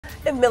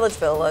In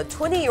Milledgeville, a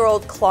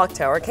 20-year-old clock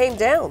tower came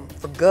down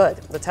for good.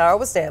 The tower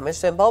was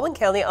damaged and Baldwin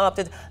County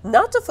opted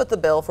not to foot the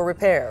bill for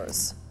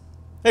repairs.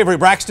 Avery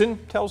Braxton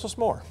tells us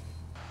more.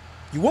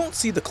 You won't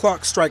see the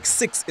clock strike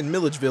 6 in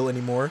Milledgeville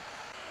anymore,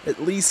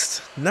 at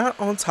least not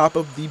on top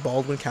of the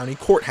Baldwin County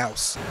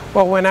courthouse.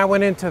 Well, when I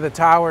went into the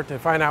tower to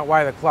find out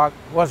why the clock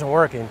wasn't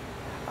working,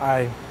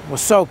 I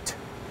was soaked,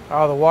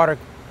 all the water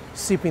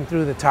seeping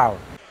through the tower.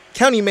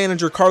 County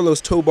Manager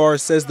Carlos Tobar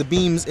says the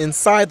beams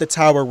inside the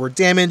tower were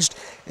damaged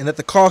and that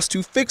the cost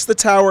to fix the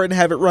tower and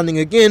have it running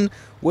again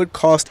would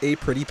cost a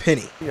pretty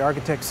penny. The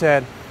architect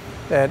said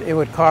that it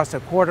would cost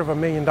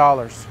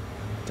 $250,000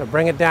 to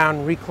bring it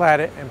down, reclad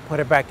it, and put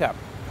it back up.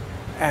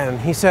 And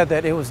he said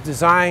that it was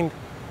designed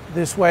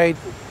this way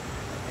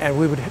and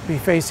we would be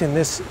facing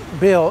this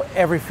bill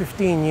every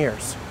 15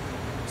 years.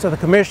 So the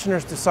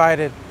commissioners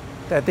decided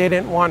that they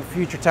didn't want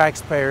future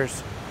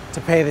taxpayers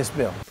to pay this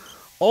bill.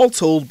 All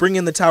told,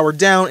 bringing the tower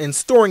down and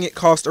storing it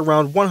cost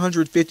around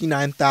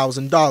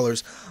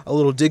 $159,000. A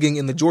little digging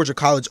in the Georgia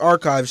College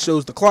archives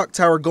shows the clock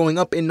tower going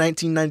up in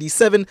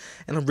 1997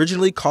 and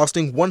originally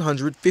costing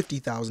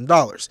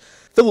 $150,000.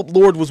 Philip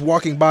Lord was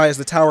walking by as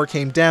the tower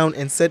came down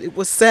and said it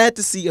was sad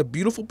to see a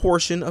beautiful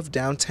portion of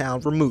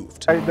downtown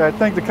removed. I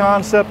think the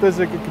concept is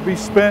it could be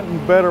spent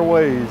in better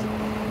ways.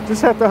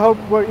 Just have to hope,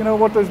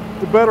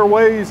 the better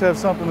ways have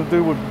something to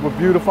do with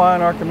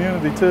beautifying our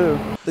community too.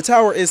 The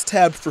tower is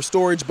tabbed for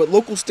storage, but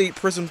local state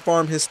prison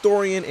farm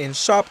historian and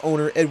shop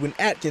owner Edwin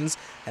Atkins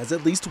has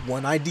at least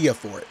one idea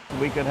for it.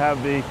 We could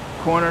have the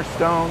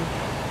cornerstone,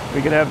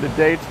 we could have the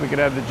dates, we could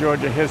have the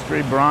Georgia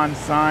history bronze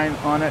sign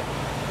on it,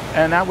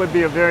 and that would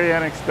be a very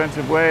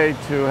inexpensive way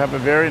to have a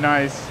very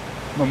nice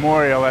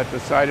memorial at the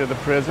site of the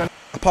prison.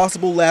 A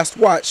possible last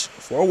watch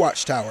for a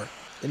watchtower.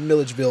 In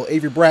Milledgeville,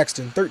 Avery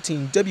Braxton,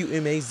 13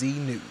 WMAZ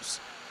News.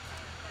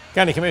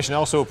 County Commission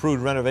also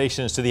approved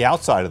renovations to the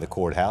outside of the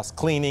courthouse,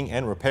 cleaning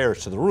and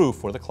repairs to the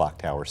roof where the clock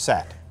tower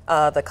sat.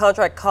 The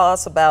contract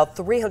costs about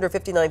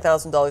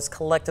 $359,000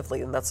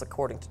 collectively, and that's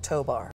according to Tobar.